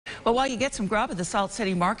Well, while you get some grub at the Salt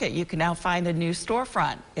City Market, you can now find a new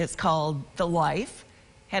storefront. It's called The Life.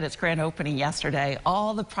 Had its grand opening yesterday.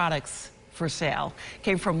 All the products for sale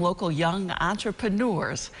came from local young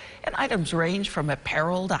entrepreneurs, and items range from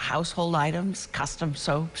apparel to household items, custom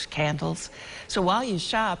soaps, candles. So while you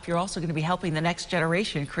shop, you're also going to be helping the next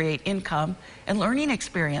generation create income and learning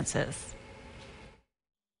experiences.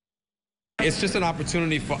 It's just an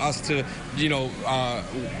opportunity for us to,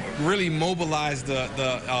 really mobilize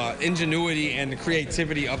the ingenuity and the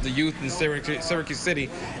creativity of the youth in Syracuse City,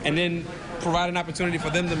 and then provide an opportunity for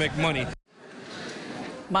them to make money.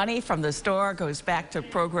 Money from the store goes back to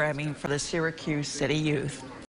programming for the Syracuse City youth.